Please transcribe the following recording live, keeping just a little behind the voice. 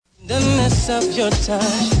sweetness of your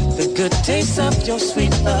touch, the good taste of your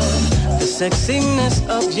sweet love, the sexiness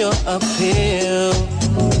of your appeal.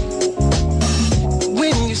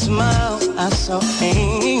 When you smile, I saw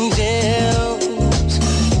angels,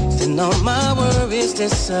 then all my worries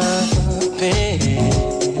disappeared.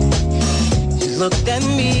 You looked at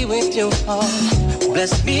me with your heart,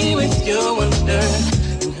 blessed me with your wonder.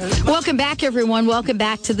 Welcome back, everyone. Welcome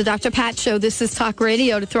back to the Dr. Pat Show. This is Talk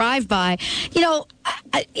Radio to Thrive By. You know,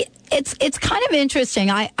 it's kind of interesting.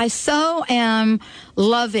 I so am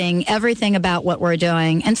loving everything about what we're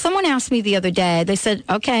doing. And someone asked me the other day, they said,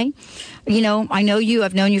 okay, you know, I know you,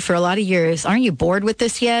 I've known you for a lot of years. Aren't you bored with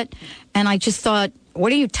this yet? And I just thought,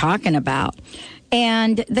 what are you talking about?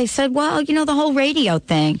 And they said, well, you know, the whole radio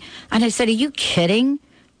thing. And I said, are you kidding?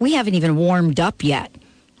 We haven't even warmed up yet.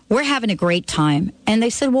 We're having a great time. And they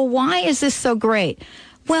said, well, why is this so great?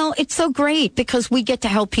 Well, it's so great because we get to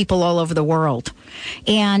help people all over the world.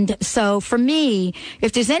 And so for me,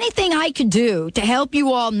 if there's anything I could do to help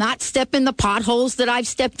you all not step in the potholes that I've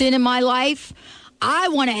stepped in my life, I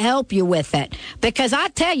want to help you with it. Because I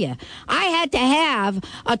tell you, I had to have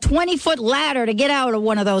a 20-foot ladder to get out of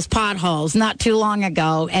one of those potholes not too long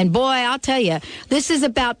ago. And boy, I'll tell you, this is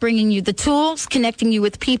about bringing you the tools, connecting you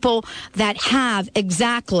with people that have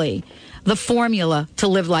exactly the formula to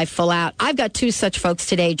live life full out. I've got two such folks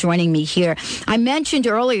today joining me here. I mentioned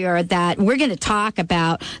earlier that we're going to talk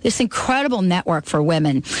about this incredible network for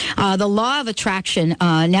women, the Law of Attraction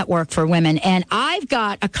Network for Women. And I've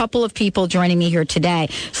got a couple of people joining me here today.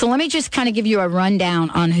 So let me just kind of give you a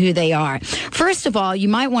rundown on who they are. First of all, you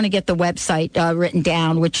might want to get the website written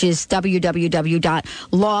down, which is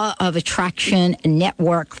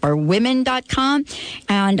www.lawofattractionnetworkforwomen.com.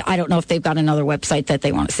 And I don't know if they've got another website that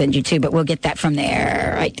they want to send you to, but we'll get that from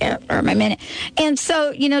there, right there for a minute. And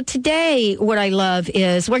so, you know, today what I love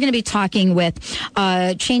is we're going to be talking with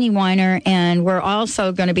Cheney Weiner, and we're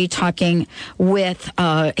also going to be talking with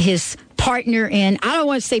his partner in, I don't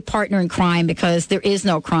want to say partner in crime because there is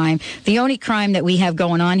no crime. The only crime that we have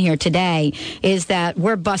going on here today is that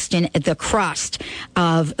we're busting the crust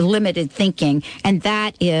of limited thinking, and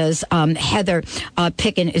that is Heather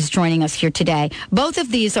Picken is joining us here today. Both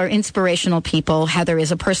of these are inspirational people. Heather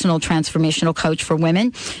is a personal transformational coach for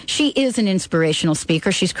women. She is an inspirational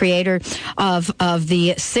speaker. She's creator of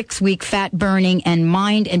the 6-week fat burning and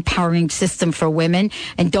mind empowering system for women.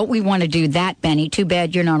 And don't we want to do that, Benny? Too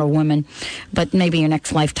bad you're not a woman. But maybe your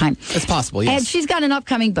next lifetime. It's possible, yes. And she's got an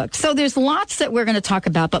upcoming book. So there's lots that we're going to talk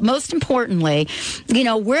about. But most importantly, you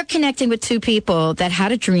know, we're connecting with two people that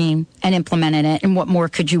had a dream and implemented it. And what more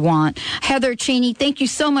could you want? Heather, Cheney, thank you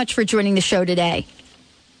so much for joining the show today.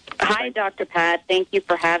 Hi, Dr. Pat. Thank you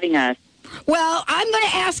for having us. Well, I'm going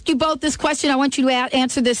to ask you both this question. I want you to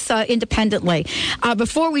answer this independently.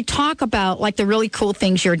 Before we talk about, like, the really cool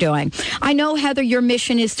things you're doing. I know, Heather, your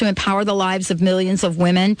mission is to empower the lives of millions of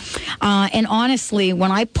women. And honestly, when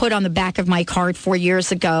I put on the back of my card 4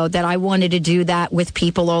 years ago that I wanted to do that with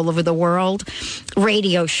people all over the world,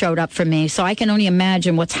 radio showed up for me. So I can only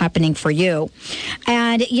imagine what's happening for you.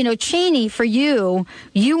 And, you know, Cheney, for you,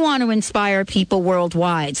 you want to inspire people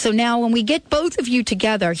worldwide. So now when we get both of you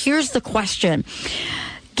together, here's the question.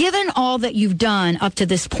 Given all that you've done up to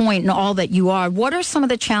this point and all that you are, what are some of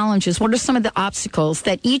the challenges, what are some of the obstacles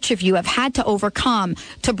that each of you have had to overcome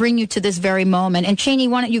to bring you to this very moment? And Cheney,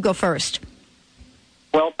 why don't you go first?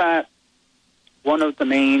 Well, Pat, one of the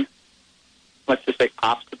main, let's just say,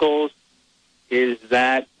 obstacles is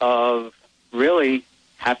that of really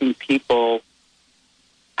having people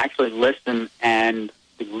actually listen and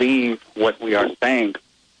believe what we are saying.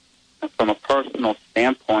 From a personal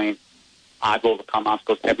standpoint, I've overcome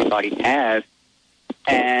obstacles everybody has,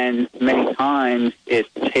 and many times it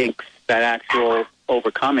takes that actual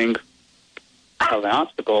overcoming of an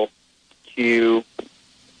obstacle to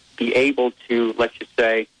be able to, let's just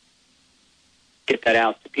say, get that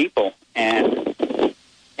out to people. And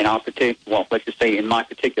in our particular, let's just say in my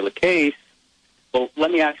particular case, well, let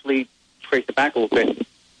me actually trace it back a little bit.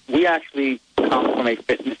 We actually come from a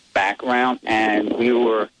fitness background, and we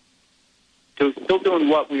were still doing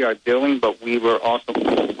what we are doing, but we were also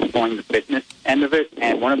exploring the fitness end of it.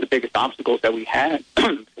 And one of the biggest obstacles that we had,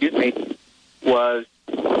 excuse me, was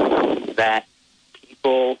that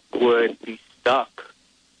people would be stuck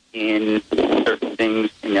in certain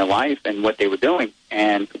things in their life and what they were doing.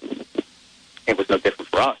 And it was no different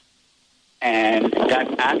for us. And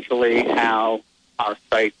that's actually how our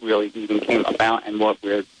site really even came about and what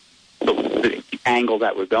we're, the angle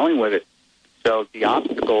that we're going with it. So the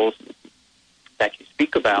obstacles that you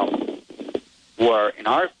speak about were in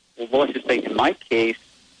our, well, let's just say in my case,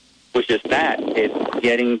 was just that. It's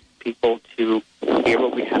getting people to hear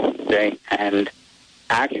what we have to say and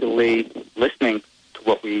actually listening to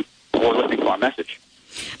listening to our message.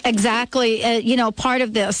 Exactly. Part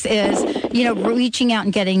of this is, reaching out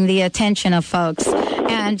and getting the attention of folks.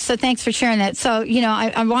 And so thanks for sharing that. So,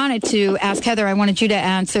 I wanted to ask Heather, I wanted you to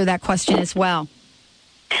answer that question as well.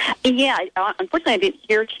 Yeah, unfortunately, I didn't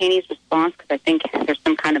hear Chaney's response because I think there's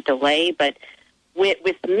some kind of delay. But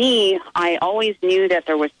with me, I always knew that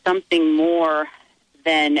there was something more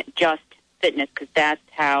than just fitness, because that's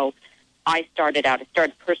how I started out. I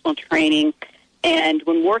started personal training. And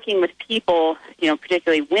when working with people,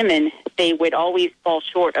 particularly women, they would always fall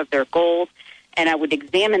short of their goals. And I would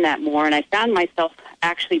examine that more. And I found myself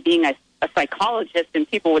actually being a psychologist. And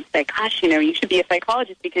people would say, gosh, you should be a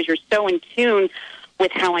psychologist because you're so in tune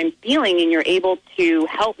with how I'm feeling, and you're able to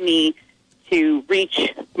help me to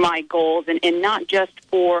reach my goals, and not just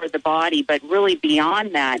for the body, but really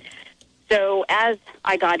beyond that. So as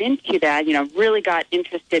I got into that, really got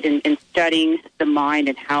interested in studying the mind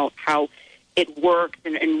and how it works,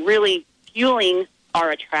 and really fueling our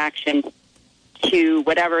attraction to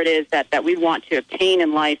whatever it is that we want to obtain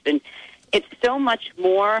in life. And it's so much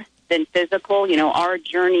more than physical, our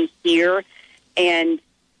journey here. And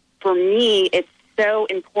for me, it's so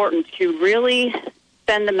important to really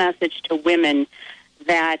send the message to women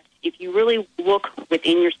that if you really look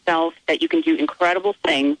within yourself, that you can do incredible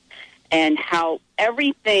things, and how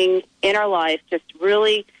everything in our life just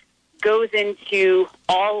really goes into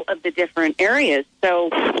all of the different areas. So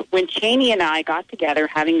when Chaney and I got together,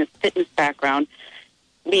 having this fitness background,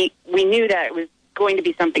 we knew that it was going to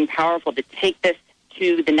be something powerful to take this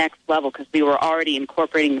to the next level, because we were already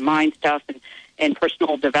incorporating the mind stuff and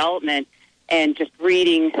personal development, and just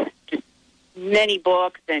reading just many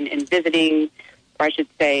books and visiting, or I should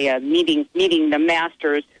say, meeting the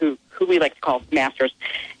masters who we like to call masters.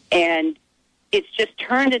 And it's just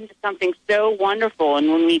turned into something so wonderful. And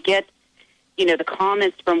when we get, the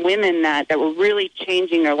comments from women that were really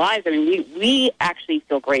changing their lives, I mean, we actually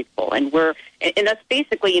feel grateful. And that's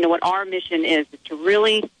basically, what our mission is to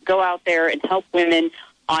really go out there and help women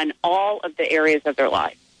on all of the areas of their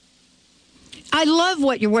life. I love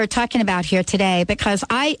what you were talking about here today, because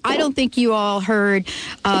I don't think you all heard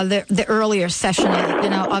the earlier session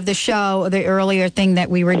of the show, the earlier thing that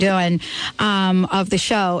we were doing of the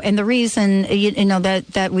show. And the reason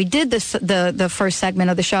that we did this, the first segment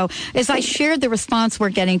of the show, is I shared the response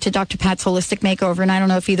we're getting to Dr. Pat's Holistic Makeover, and I don't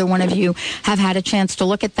know if either one of you have had a chance to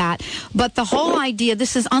look at that. But the whole idea,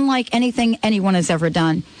 this is unlike anything anyone has ever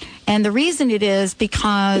done. And the reason it is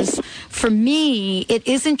because, for me, it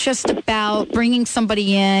isn't just about bringing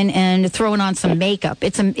somebody in and throwing on some makeup.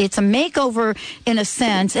 It's a makeover in a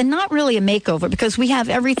sense, and not really a makeover, because we have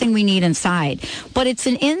everything we need inside. But it's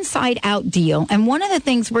an inside-out deal. And one of the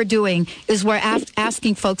things we're doing is we're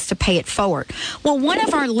asking folks to pay it forward. Well, one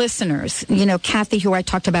of our listeners, Kathy, who I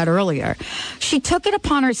talked about earlier, she took it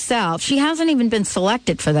upon herself. She hasn't even been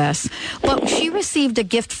selected for this, but she received a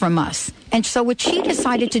gift from us. And so what she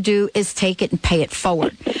decided to do is take it and pay it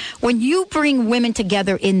forward. When you bring women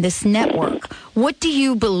together in this network, what do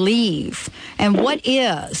you believe? And what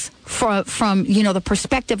is, from the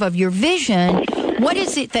perspective of your vision, what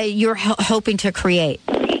is it that you're hoping to create?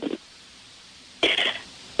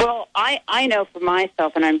 Well, I know for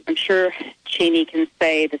myself, and I'm sure Chaney can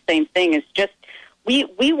say the same thing, is just we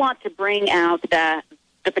want to bring out the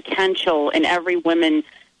potential in every woman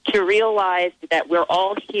to realize that we're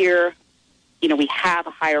all here. We have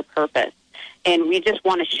a higher purpose, and we just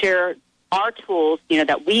want to share our tools,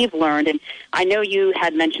 that we've learned. And I know you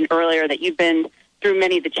had mentioned earlier that you've been through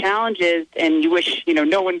many of the challenges, and you wish,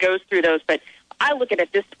 no one goes through those. But I look at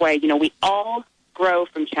it this way, we all grow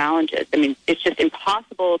from challenges. I mean, it's just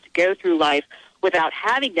impossible to go through life without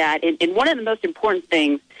having that. And one of the most important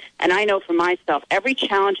things, and I know for myself, every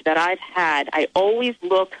challenge that I've had, I always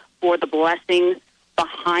look for the blessing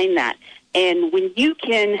behind that. And when you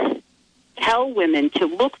can tell women to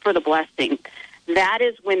look for the blessing, that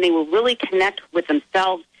is when they will really connect with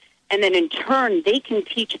themselves, and then in turn they can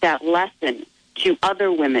teach that lesson to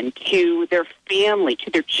other women, to their family, to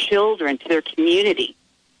their children, to their community.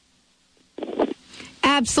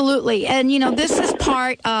 Absolutely. And, this is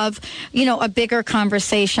part of, a bigger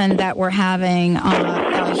conversation that we're having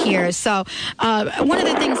here. So one of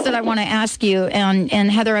the things that I want to ask you,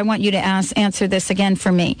 and Heather, I want you to answer this again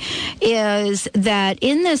for me, is that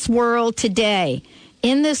in this world today,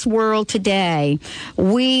 in this world today,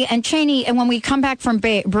 and Cheney, and when we come back from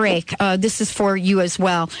break, this is for you as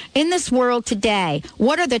well. In this world today,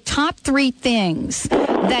 what are the top 3 things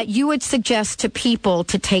that you would suggest to people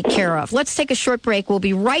to take care of? Let's take a short break. We'll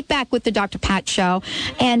be right back with the Dr. Pat Show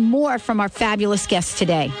and more from our fabulous guests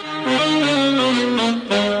today.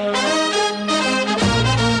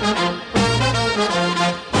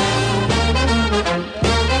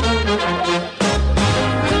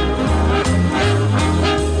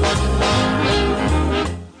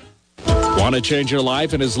 Want to change your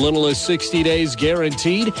life in as little as 60 days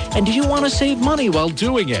guaranteed? And do you want to save money while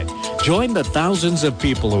doing it? Join the thousands of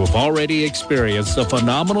people who have already experienced the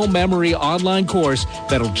Phenomenal Memory online course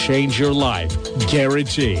that'll change your life,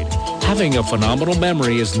 guaranteed. Having a phenomenal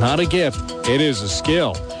memory is not a gift, it is a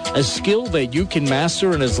skill that you can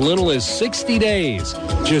master in as little as 60 days.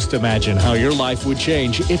 Just imagine how your life would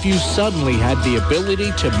change if you suddenly had the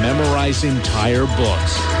ability to memorize entire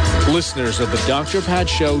books. Listeners of the Dr. Pat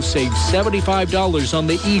Show save $75 on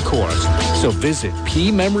the e-course. So visit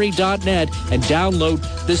pmemory.net and download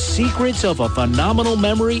The Secrets of a Phenomenal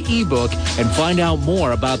Memory ebook and find out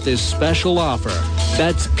more about this special offer.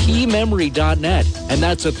 That's pmemory.net, and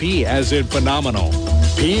that's a P as in phenomenal.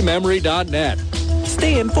 pmemory.net.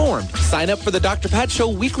 Stay informed. Sign up for the Dr. Pat Show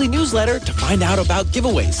weekly newsletter to find out about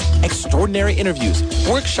giveaways, extraordinary interviews,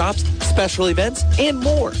 workshops, special events, and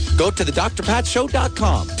more. Go to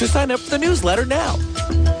thedrpatshow.com to sign up for the newsletter now.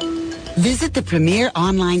 Visit the premier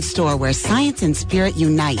online store where science and spirit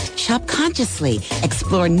unite. Shop consciously,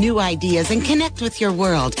 explore new ideas, and connect with your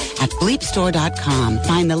world at bleepstore.com.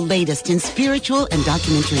 Find the latest in spiritual and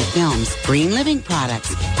documentary films, green living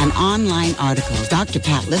products, and online articles. Dr.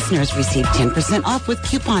 Pat listeners receive 10% off with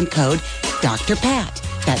coupon code Dr. Pat.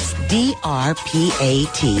 That's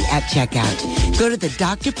DRPAT at checkout. Go to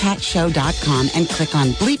thedrpatshow.com and click on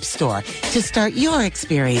Bleep Store to start your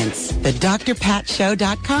experience.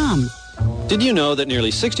 Thedrpatshow.com. Did you know that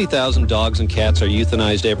nearly 60,000 dogs and cats are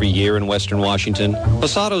euthanized every year in Western Washington?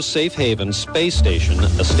 Pasado's Safe Haven Space Station,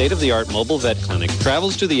 a state-of-the-art mobile vet clinic,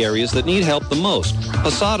 travels to the areas that need help the most.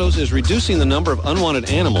 Pasado's is reducing the number of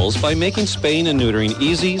unwanted animals by making spaying and neutering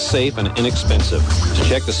easy, safe, and inexpensive. To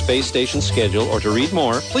check the space station schedule or to read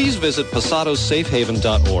more, please visit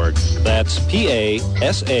pasadosafehaven.org. That's P-A-S-A-D-O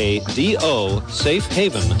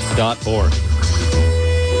safehaven.org.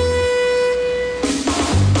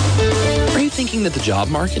 Thinking that the job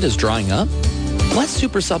market is drying up? Let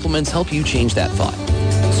Super Supplements help you change that thought.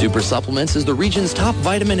 Super Supplements is the region's top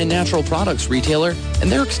vitamin and natural products retailer,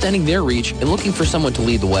 and they're extending their reach and looking for someone to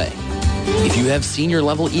lead the way. If you have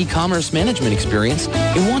senior-level e-commerce management experience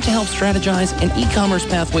and want to help strategize an e-commerce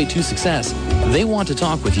pathway to success, they want to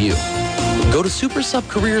talk with you. Go to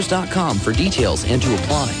supersupcareers.com for details and to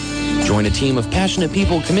apply. Join a team of passionate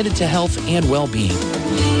people committed to health and well-being.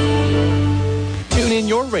 Tune in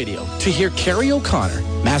your radio to hear Carrie O'Connor,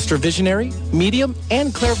 master visionary, medium,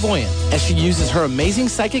 and clairvoyant, as she uses her amazing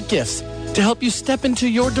psychic gifts to help you step into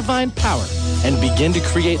your divine power and begin to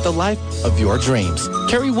create the life of your dreams.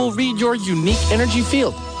 Carrie will read your unique energy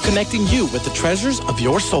field, connecting you with the treasures of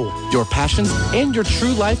your soul, your passions, and your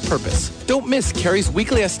true life purpose. Don't miss Carrie's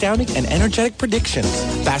weekly astounding and energetic predictions.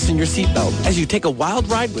 Fasten your seatbelt as you take a wild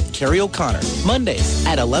ride with Carrie O'Connor. Mondays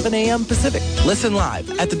at 11 a.m. Pacific. Listen live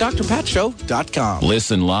at thedrpatshow.com.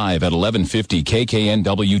 Listen live at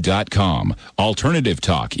 1150kknw.com. Alternative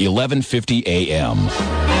Talk, 1150 a.m.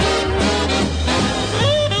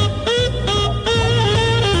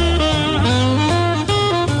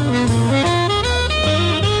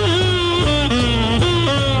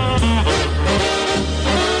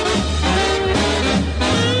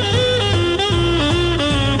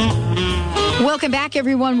 Welcome back,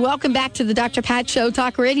 everyone. Welcome back to the Dr. Pat Show,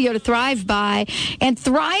 Talk Radio to Thrive By. And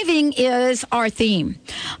thriving is our theme.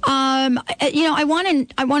 I want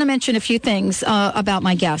to mention a few things about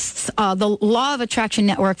my guests. The Law of Attraction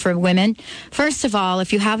Network for Women. First of all,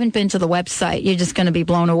 if you haven't been to the website, you're just going to be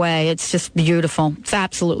blown away. It's just beautiful. It's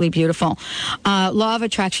absolutely beautiful. Law of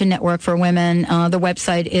Attraction Network for Women. The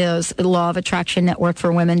website is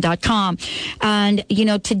lawofattractionnetworkforwomen.com. And,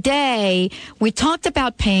 today we talked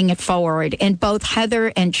about paying it forward, and both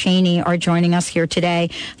Heather and Cheney are joining us here today.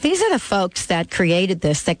 These are the folks that created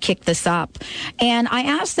this, that kicked this up. And I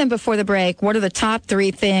asked them before the break, what are the top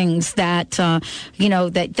 3 things that,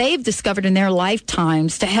 that they've discovered in their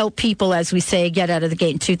lifetimes to help people, as we say, get out of the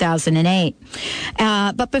gate in 2008.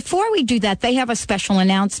 But before we do that, they have a special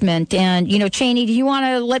announcement. And, Cheney, do you want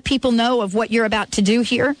to let people know of what you're about to do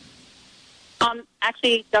here?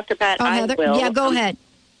 Actually, Dr. Pat, Heather? I will. Yeah, go ahead.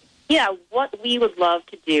 Yeah, what we would love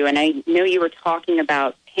to do, and I know you were talking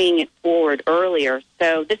about paying it forward earlier,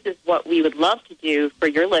 so this is what we would love to do for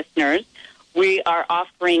your listeners. We are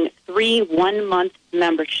offering 3 one-month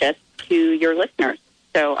memberships to your listeners.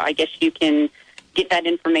 So I guess you can get that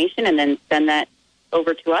information and then send that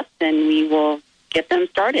over to us, and we will get them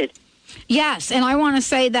started. Yes, and I want to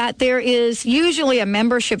say that there is usually a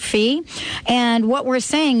membership fee, and what we're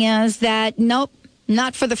saying is that, nope,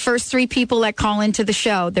 not for the first 3 people that call into the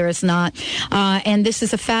show. There is not. And this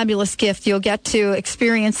is a fabulous gift. You'll get to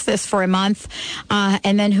experience this for a month,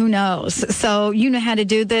 and then who knows? So you know how to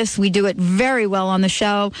do this. We do it very well on the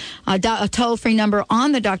show. A toll-free number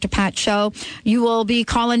on the Dr. Pat Show. You will be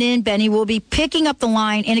calling in. Benny will be picking up the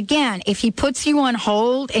line. And again, if he puts you on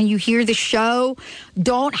hold and you hear the show,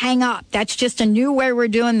 don't hang up. That's just a new way we're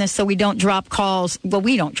doing this so we don't drop calls. Well,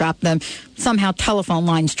 we don't drop them. Somehow telephone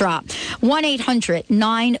lines drop. 1-800-930-2819.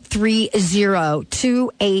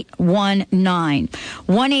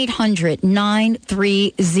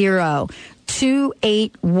 1-800-930-2819,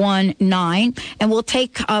 and we'll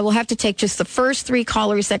have to take just the first 3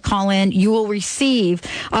 callers that call in. You will receive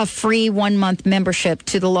a free 1-month membership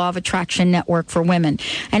to the Law of Attraction Network for Women.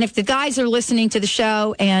 And if the guys are listening to the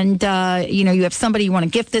show and you have somebody you want to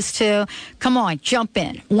gift this to, come on, jump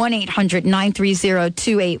in.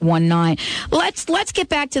 1-800-930-2819. Let's get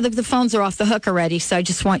back to the phones are off the hook already. So I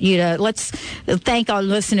just want you to let's thank our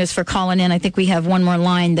listeners for calling in. I think we have one more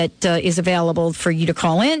line that is available for you to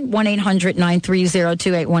call in. 1-800-930-2819.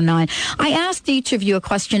 I asked each of you a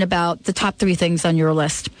question about the top 3 things on your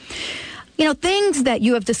list. Things that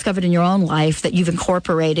you have discovered in your own life that you've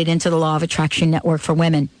incorporated into the Law of Attraction Network for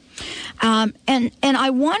Women. And I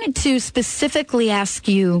wanted to specifically ask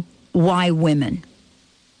you, why women?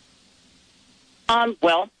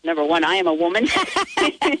 Well, number one, I am a woman. Isn't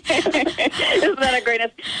that a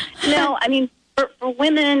greatness? No, I mean, for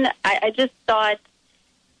women, I just thought,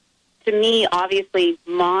 to me, obviously,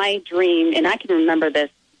 my dream, and I can remember this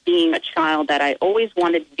being a child, that I always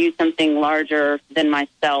wanted to do something larger than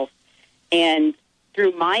myself. And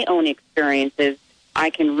through my own experiences, I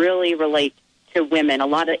can really relate to women. A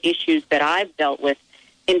lot of issues that I've dealt with,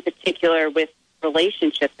 in particular with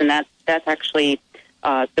relationships, and that's actually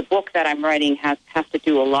the book that I'm writing has to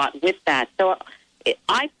do a lot with that. So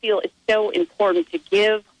I feel it's so important to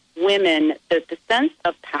give women the sense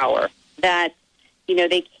of power that,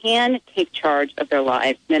 they can take charge of their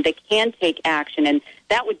lives and they can take action. And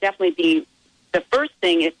that would definitely be the first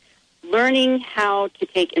thing, is learning how to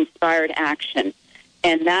take inspired action.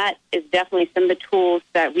 And that is definitely some of the tools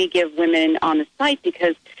that we give women on the site,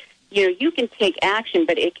 because, you can take action,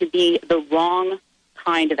 but it could be the wrong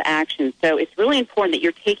kind of action. So it's really important that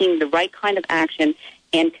you're taking the right kind of action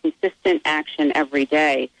and consistent action every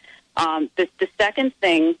day. The second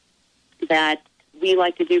thing that we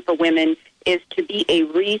like to do for women is to be a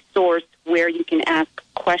resource where you can ask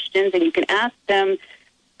questions, and you can ask them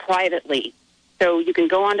privately. So you can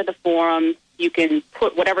go onto the forum, you can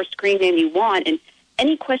put whatever screen name you want, and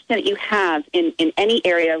any question that you have in any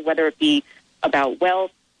area, whether it be about wealth,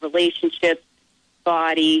 relationships,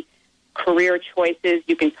 body, career choices,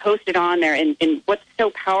 you can post it on there. And what's so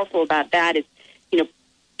powerful about that is,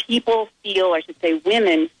 people feel, I should say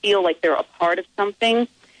women feel like they're a part of something.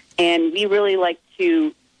 And we really like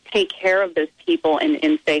to take care of those people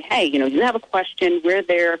and say, hey, you have a question, we're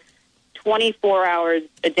there 24 hours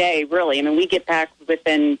a day, really. I mean, we get back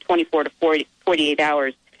within 24 to 48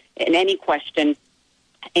 hours in any question.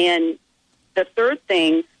 And the third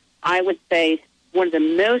thing, I would say, one of the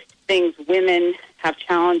most things women have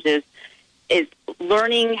challenges is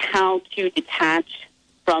learning how to detach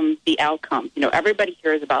from the outcome. Everybody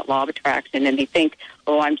hears about law of attraction, and they think,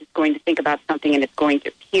 I'm just going to think about something and it's going to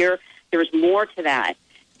appear. There's more to that.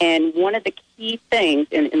 And one of the key things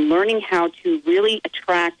in learning how to really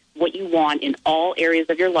attract what you want in all areas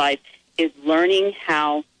of your life is learning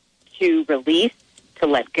how to release, to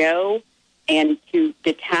let go, and to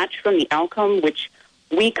detach from the outcome, which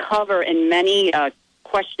we cover in many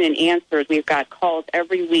question and answers. We've got calls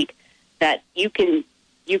every week that you can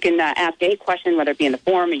ask any question, whether it be in the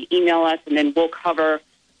forum or you email us, and then we'll cover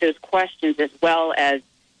those questions as well as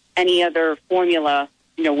any other formula,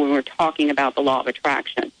 when we're talking about the law of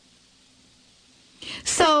attraction.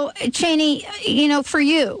 So, Cheney, for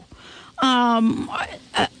you, I'm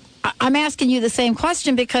asking you the same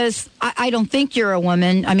question because I don't think you're a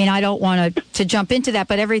woman. I mean, I don't want to jump into that,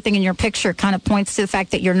 but everything in your picture kind of points to the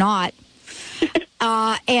fact that you're not.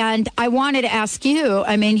 And I wanted to ask you,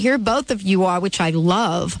 I mean, here both of you are, which I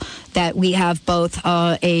love that we have both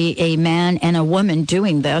a man and a woman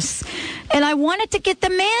doing this. And I wanted to get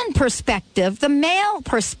the man perspective, the male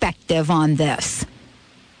perspective on this.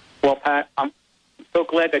 Well, Pat, I'm so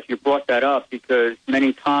glad that you brought that up because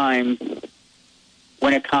many times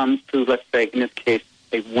when it comes to, let's say, in this case,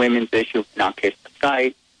 a women's issue, in our case, the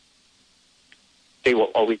site,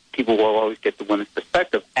 people will always get the women's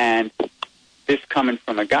perspective. And this coming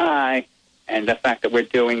from a guy, and the fact that we're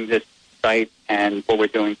doing this site and what we're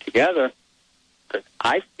doing together, because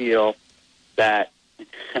I feel that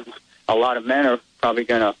a lot of men are probably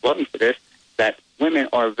going to love me for this, that women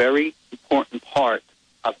are a very important part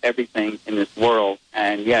of everything in this world.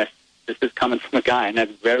 And yes, this is coming from a guy, and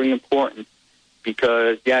that's very important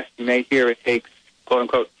because, yes, you may hear it takes,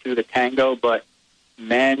 quote-unquote, two to tango, but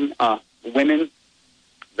women,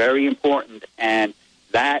 very important. And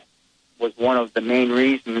that was one of the main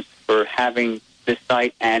reasons for having this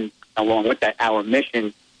site and, along with that, our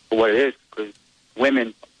mission for what it is, because women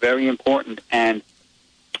are very important. And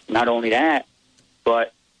not only that,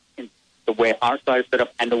 but the way our site is set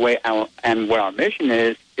up and the way what our mission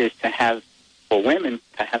is to have, for women,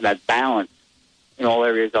 to have that balance in all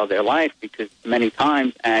areas of their life, because many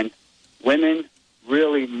times, and women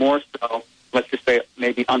really more so, let's just say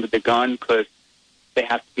maybe under the gun because they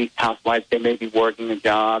have to be housewives, they may be working a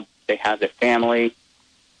job, they have their family,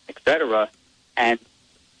 etc. And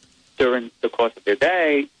during the course of their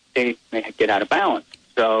day, they may get out of balance.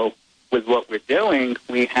 So with what we're doing,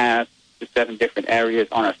 we have the 7 different areas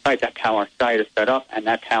on our site. That's how our site is set up, and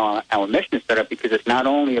that's how our mission is set up, because it's not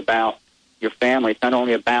only about your family, it's not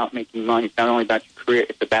only about making money, it's not only about your career,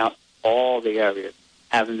 it's about all the areas,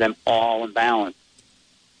 having them all in balance.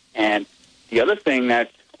 And the other thing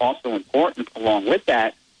that's also important along with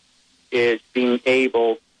that is being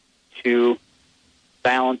able to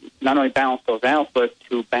balance, not only balance those out, but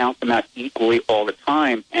to balance them out equally all the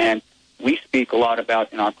time. And we speak a lot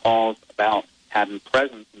about in our calls about having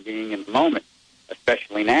presence and being in the moment,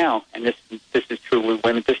 especially now. And this is true with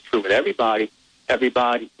women, this is true with everybody.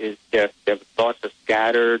 Everybody is, their thoughts are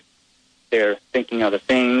scattered, they're thinking other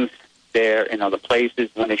things, they're in other places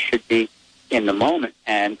when they should be in the moment.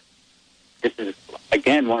 And this is,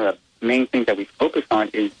 again, one of the main things that we focus on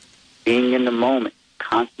is being in the moment,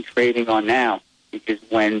 concentrating on now, because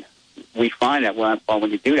when we find that,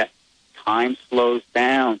 when you do that, time slows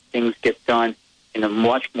down, things get done in a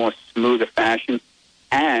much more smoother fashion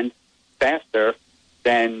and faster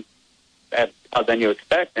than you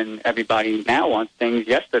expect. And everybody now wants things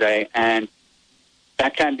yesterday, and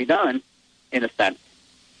that can be done in a sense.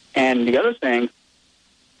 And the other thing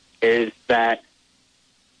is that,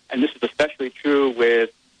 and this is especially true with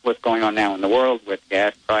what's going on now in the world with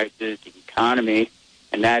gas prices, the economy,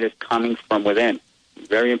 and that is coming from within.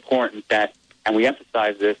 Very important that, and we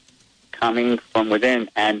emphasize this, coming from within.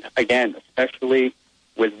 And again, especially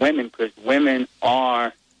with women, because women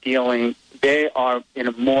are they are in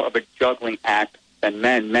a more of a juggling act than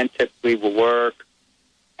men. Men typically will work,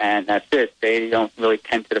 and that's it. They don't really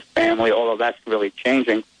tend to the family, although that's really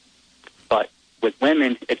changing. But with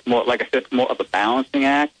women, it's more, like I said, it's more of a balancing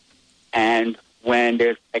act. And when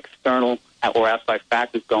there's external or outside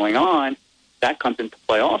factors going on, that comes into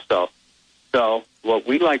play also. So what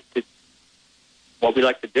we like to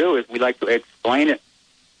do is we like to explain it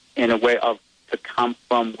in a way of to come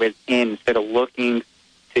from within instead of looking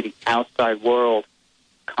to the outside world.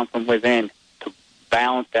 Come from within to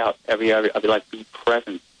balance out every area of your life. Be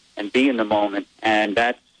present and be in the moment, and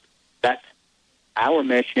that's our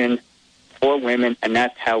mission for women, and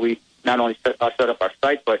that's how we not only set up our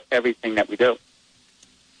site, but everything that we do.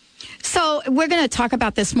 So we're going to talk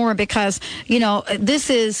about this more because, this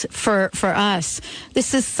is for us.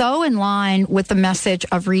 This is so in line with the message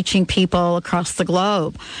of reaching people across the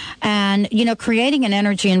globe and, creating an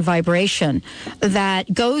energy and vibration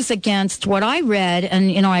that goes against what I read.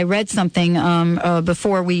 And, I read something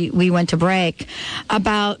before we went to break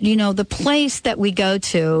about, the place that we go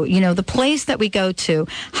to,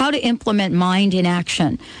 how to implement mind in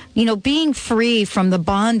action, being free from the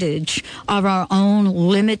bondage of our own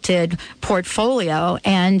limited portfolio.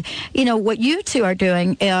 And, what you two are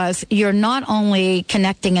doing is you're not only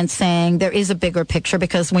connecting and saying there is a bigger picture,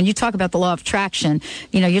 because when you talk about the law of attraction,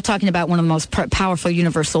 you're talking about one of the most powerful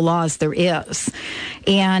universal laws there is.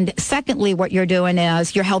 And secondly, what you're doing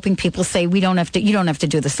is you're helping people say, you don't have to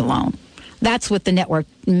do this alone. That's what the network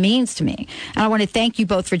means to me. And I want to thank you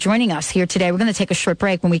both for joining us here today. We're going to take a short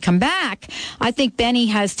break. When we come back, I think Benny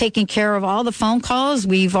has taken care of all the phone calls.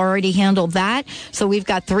 We've already handled that. So we've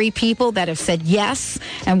got 3 people that have said yes,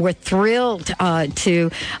 and we're thrilled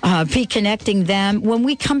to be connecting them. When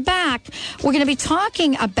we come back, we're going to be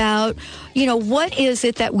talking about, what is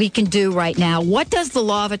it that we can do right now? What does the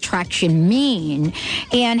law of attraction mean?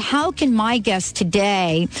 And how can my guests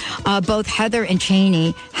today, both Heather and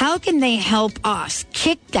Cheney, how can they help us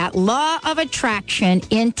kick that law of attraction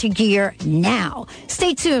into gear now?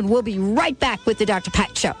 Stay tuned. We'll be right back with the Dr.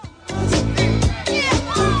 Pat Show.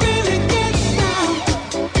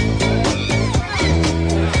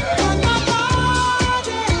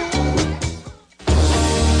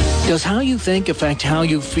 Does how you think affect how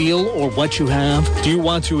you feel or what you have? Do you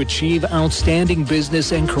want to achieve outstanding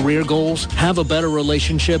business and career goals, have a better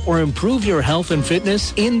relationship, or improve your health and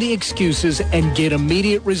fitness? End the excuses and get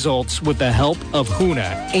immediate results with the help of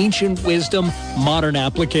Huna, Ancient Wisdom, Modern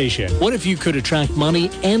Application. What if you could attract money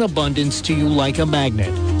and abundance to you like a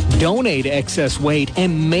magnet? Donate excess weight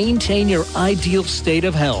and maintain your ideal state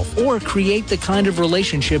of health, or create the kind of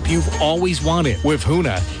relationship you've always wanted. With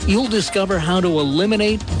Huna, you'll discover how to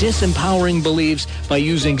eliminate disempowering beliefs by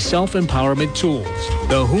using self-empowerment tools.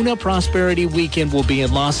 The Huna Prosperity Weekend will be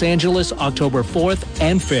in Los Angeles, October 4th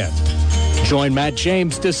and 5th. Join Matt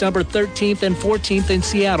James December 13th and 14th in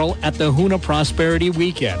Seattle at the Huna Prosperity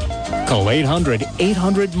Weekend. Call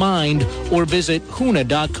 800-800-MIND or visit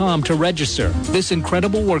Huna.com to register. This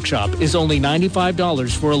incredible workshop is only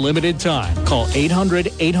 $95 for a limited time. Call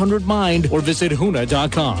 800-800-MIND or visit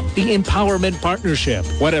Huna.com. The Empowerment Partnership.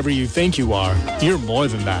 Whatever you think you are, you're more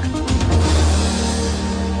than that.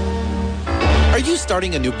 Are you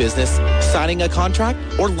starting a new business, signing a contract,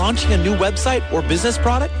 or launching a new website or business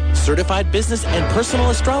product? Certified business and personal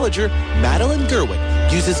astrologer Madeline Gerwig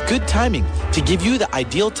uses good timing to give you the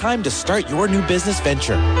ideal time to start your new business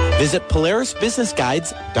venture. Visit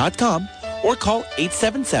PolarisBusinessGuides.com or call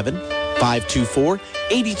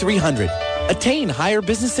 877-524-8300. Attain higher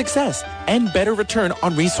business success and better return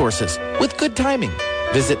on resources with good timing.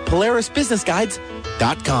 Visit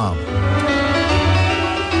PolarisBusinessGuides.com.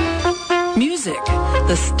 Music,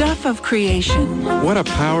 the stuff of creation. What a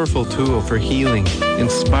powerful tool for healing,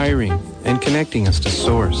 inspiring, and connecting us to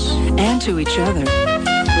Source. And to each other.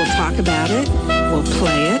 We'll talk about it. We'll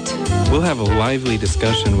play it. We'll have a lively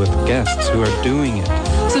discussion with guests who are doing it.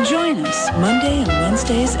 So join us Monday and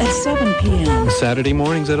Wednesdays at 7 p.m. Saturday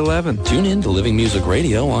mornings at 11. Tune in to Living Music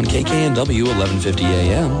Radio on KKNW 1150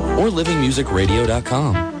 AM or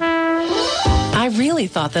livingmusicradio.com. I really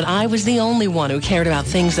thought that I was the only one who cared about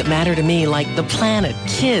things that matter to me, like the planet,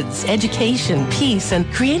 kids, education, peace,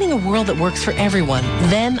 and creating a world that works for everyone.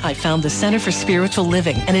 Then I found the Center for Spiritual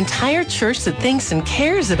Living, an entire church that thinks and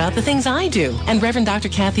cares about the things I do. And Reverend Dr.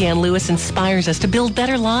 Kathy Ann Lewis inspires us to build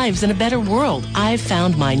better lives and a better world. I've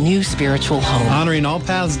found my new spiritual home. Honoring all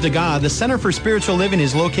paths to God, the Center for Spiritual Living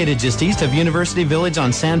is located just east of University Village on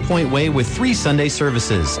Sandpoint Way with 3 Sunday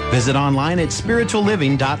services. Visit online at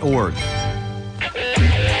spiritualliving.org.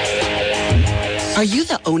 Are you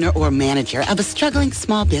the owner or manager of a struggling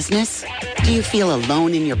small business? Do you feel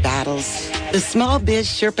alone in your battles? The Small Biz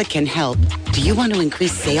Sherpa can help. Do you want to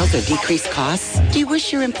increase sales or decrease costs? Do you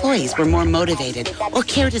wish your employees were more motivated or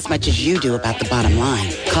cared as much as you do about the bottom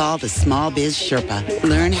line? Call the Small Biz Sherpa.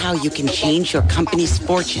 Learn how you can change your company's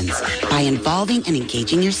fortunes by involving and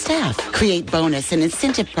engaging your staff. Create bonus and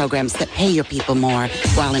incentive programs that pay your people more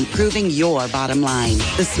while improving your bottom line.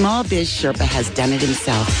 The Small Biz Sherpa has done it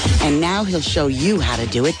himself, and now he'll show you how to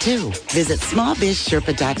do it too. Visit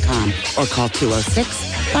smallbizsherpa.com or call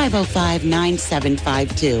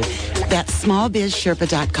 206-505-9752. That's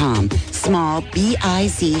smallbizsherpa.com.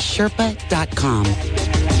 smallbizsherpa.com.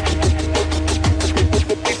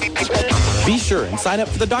 Be sure and sign up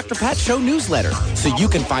for the Dr. Pat Show newsletter so you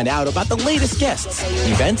can find out about the latest guests,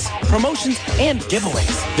 events, promotions, and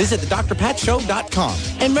giveaways. Visit thedrpatshow.com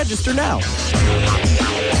and register now.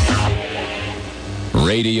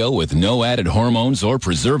 Radio with no added hormones or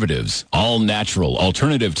preservatives. All natural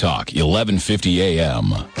alternative talk, 1150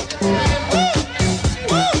 AM.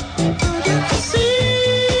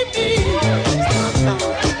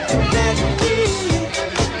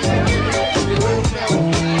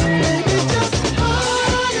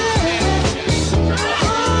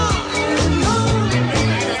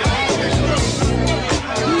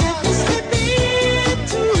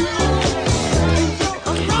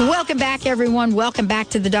 Everyone, welcome back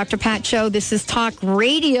to the Dr. Pat Show. This is Talk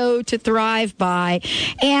Radio to Thrive By.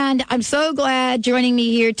 And I'm so glad joining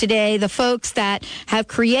me here today, the folks that have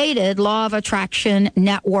created Law of Attraction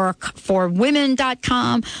Network for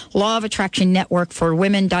Women.com, Law of Attraction Network for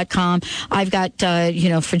Women.com. I've got,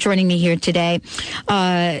 for joining me here today,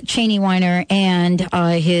 Cheney Weiner and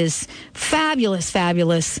his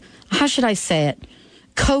fabulous, how should I say it,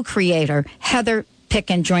 co-creator, Heather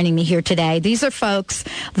Picken joining me here today. These are folks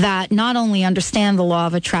that not only understand the law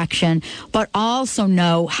of attraction, but also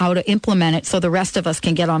know how to implement it so the rest of us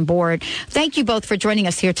can get on board. Thank you both for joining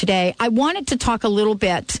us here today. I wanted to talk a little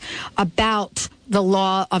bit about the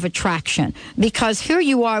law of attraction, because here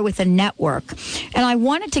you are with a network, and I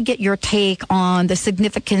wanted to get your take on the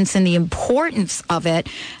significance and the importance of it,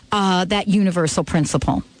 that universal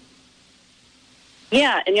principle.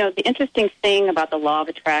 Yeah, and the interesting thing about the law of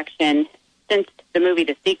attraction, since the movie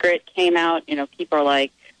The Secret came out, people are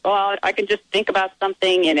like, well, I can just think about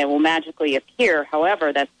something and it will magically appear.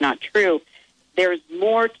 However, that's not true. There's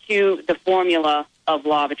more to the formula of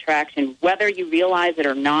law of attraction. Whether you realize it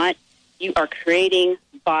or not, you are creating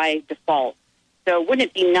by default. So wouldn't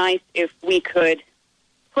it be nice if we could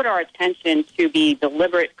put our attention to be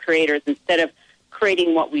deliberate creators instead of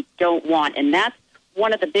creating what we don't want? And that's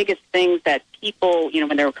one of the biggest things that people,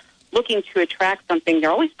 when they're looking to attract something,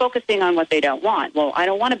 they're always focusing on what they don't want. Well, I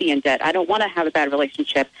don't want to be in debt. I don't want to have a bad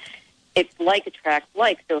relationship. It's like attracts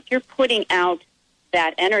like. So if you're putting out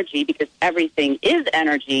that energy, because everything is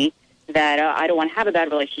energy, that I don't want to have a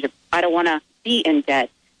bad relationship, I don't want to be in debt,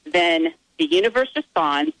 then the universe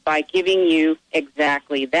responds by giving you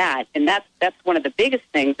exactly that. And that's one of the biggest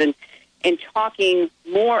things. And in talking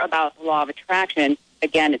more about the law of attraction,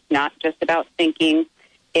 again, it's not just about thinking.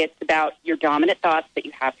 It's about your dominant thoughts that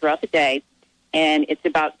you have throughout the day. And it's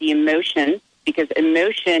about the emotions, because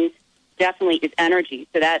emotion definitely is energy.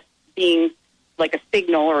 So that being like a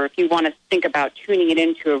signal, or if you want to think about tuning it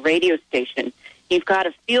into a radio station, you've got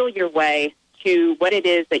to feel your way to what it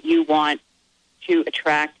is that you want to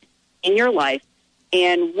attract in your life.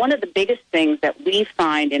 And one of the biggest things that we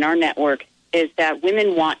find in our network is that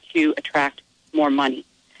women want to attract more money.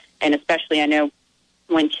 And especially, I know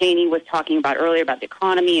when Cheney was talking about earlier about the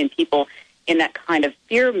economy and people in that kind of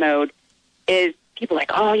fear mode, is people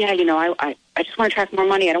like, oh, yeah, I just want to attract more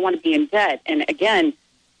money. I don't want to be in debt. And again,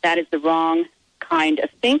 that is the wrong kind of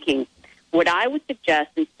thinking. What I would suggest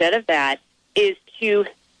instead of that is to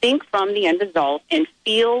think from the end result and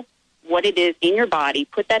feel what it is in your body,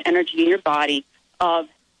 put that energy in your body of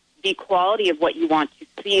the quality of what you want to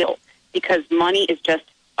feel, because money is just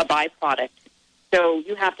a byproduct. So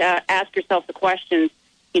you have to ask yourself the questions,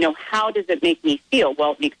 how does it make me feel?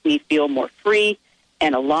 Well, it makes me feel more free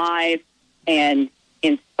and alive and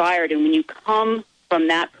inspired. And when you come from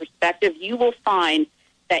that perspective, you will find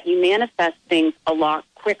that you manifest things a lot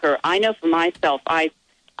quicker. I know for myself, I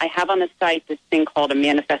have on the site this thing called a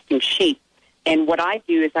manifesting sheet. And what I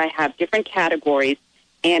do is I have different categories,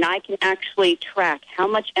 and I can actually track how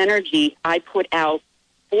much energy I put out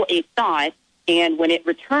for a thought, and when it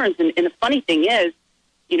returns. And the funny thing is,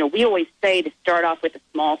 we always say to start off with a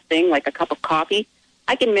small thing like a cup of coffee.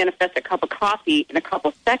 I can manifest a cup of coffee in a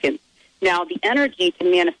couple seconds. Now, the energy to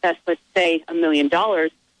manifest, let's say, $1 million,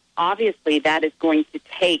 obviously that is going to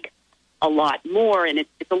take a lot more, and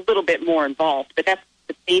it's a little bit more involved. But that's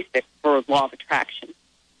the basics for law of attraction.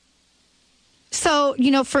 So,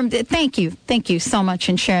 thank you so much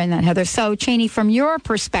in sharing that, Heather. So, Cheney, from your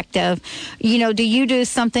perspective, do you do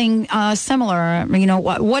something similar?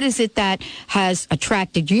 What is it that has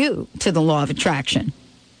attracted you to the law of attraction?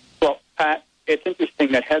 Well, Pat, it's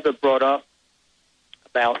interesting that Heather brought up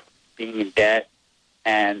about being in debt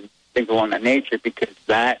and things along that nature, because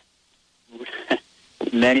that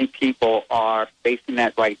many people are facing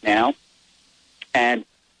that right now. And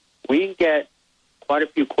we get quite a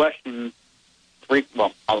few questions,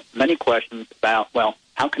 many questions about,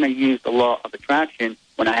 how can I use the law of attraction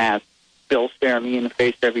when I have bills staring me in the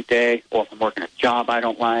face every day, or if I'm working a job I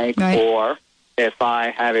don't like, right, or if I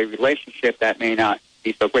have a relationship that may not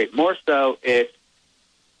be so great. More so if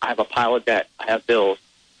I have a pile of debt, I have bills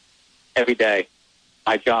every day,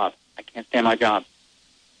 my job, I can't stand my job.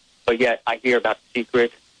 But yet I hear about The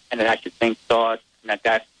Secret, and that I should think thoughts, and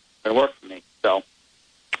that's going to work for me. So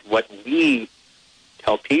what we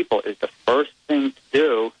tell people is the first thing to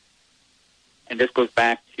do, and this goes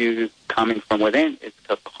back to coming from within, is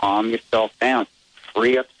to calm yourself down,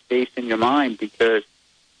 free up space in your mind, because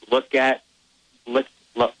let's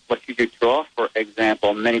use your drawer, for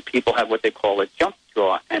example. Many people have what they call a junk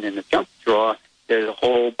drawer, and in the junk drawer, there's a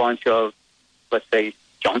whole bunch of, let's say,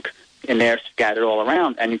 junk in there scattered all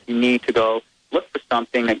around, and if you need to go look for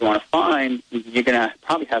something that you want to find, you're going to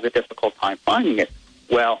probably have a difficult time finding it.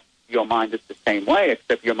 Well, your mind is the same way,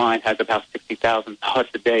 except your mind has about 60,000 thoughts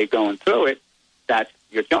a day going through it. That's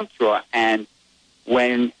your junk drawer. And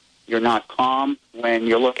when you're not calm, when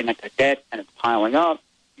you're looking at the debt and it's piling up,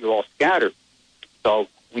 you're all scattered. So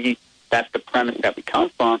that's the premise that we come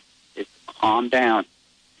from, is calm down,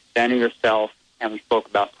 center yourself, and we spoke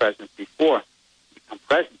about presence before. Become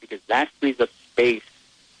present, because that frees up space space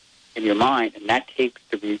in your mind, and that takes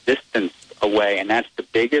the resistance away, and that's the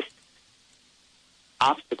biggest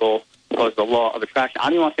obstacle towards the law of attraction. I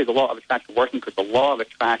don't even want to say the law of attraction working, because the law of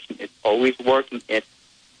attraction is always working. It's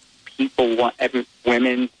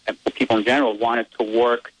women and people in general want it to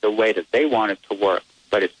work the way that they want it to work,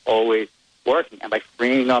 but it's always working. And by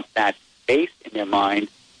freeing up that space in their mind,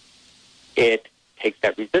 it takes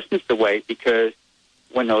that resistance away, because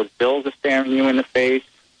when those bills are staring you in the face,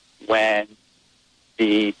 when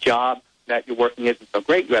the job that you're working isn't so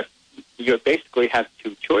great, you basically have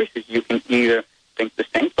two choices. You can either think the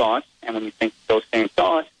same thoughts, and when you think those same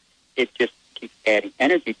thoughts, it just keeps adding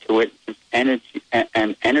energy to it.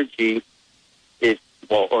 Energy is,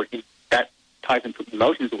 or that ties into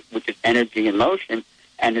emotions, which is energy in motion,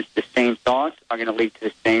 and it's the same thoughts are going to lead to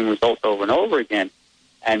the same results over and over again.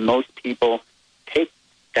 And most people take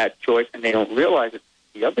that choice, and they don't realize it.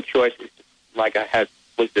 The other choice is, like I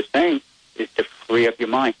was just saying, is to free up your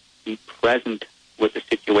mind, be present with the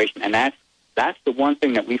situation. And that's the one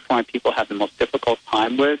thing that we find people have the most difficult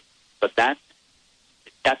time with, but that's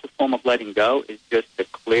a form of letting go, is just to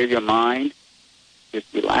clear your mind,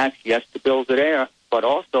 just relax. Yes, the bills are there, but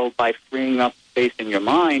also by freeing up space in your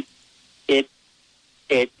mind, it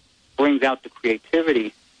brings out the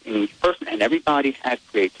creativity in each person, and everybody has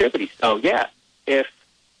creativity. So, yeah, if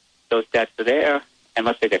those debts are there, and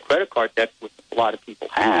let's say they're credit card debts, which a lot of people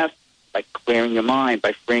have, by clearing your mind,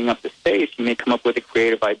 by freeing up the space, you may come up with a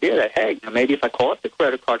creative idea that, hey, maybe if I call up the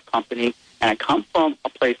credit card company and I come from a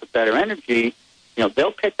place of better energy,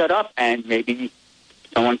 they'll pick that up, and maybe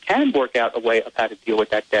someone can work out a way of how to deal with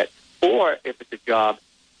that debt. Or if it's a job,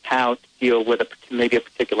 how to deal with maybe a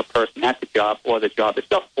particular person at the job or the job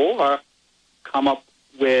itself, or come up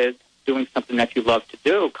with doing something that you love to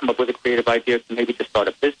do, come up with a creative idea to maybe to start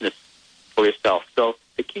a business for yourself. So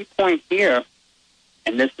the key point here,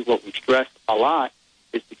 and this is what we stress a lot,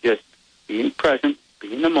 is to just be present,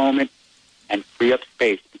 be in the moment, and free up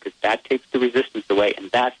space, because that takes the resistance away, and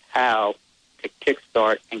that's how to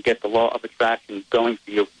kickstart and get the law of attraction going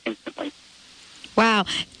for you instantly. Wow.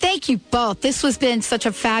 Thank you both. This has been such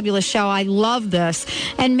a fabulous show. I love this.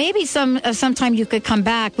 And maybe sometime you could come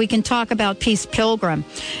back. We can talk about Peace Pilgrim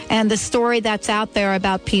and the story that's out there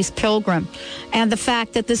about Peace Pilgrim, and the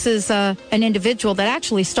fact that this is an individual that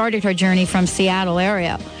actually started her journey from Seattle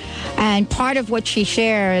area. And part of what she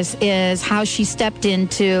shares is how she stepped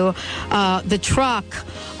into the truck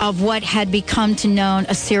of what had become to known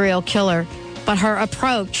a serial killer. But her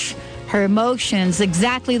approach, her emotions,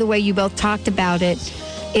 exactly the way you both talked about it,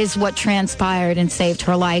 is what transpired and saved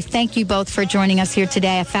her life. Thank you both for joining us here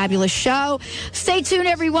today. A fabulous show. Stay tuned,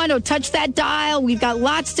 everyone. Don't touch that dial. We've got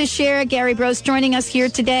lots to share. Gary Brose joining us here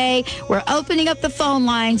today. We're opening up the phone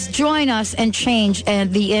lines. Join us and change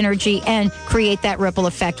the energy and create that ripple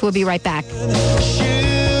effect. We'll be right back.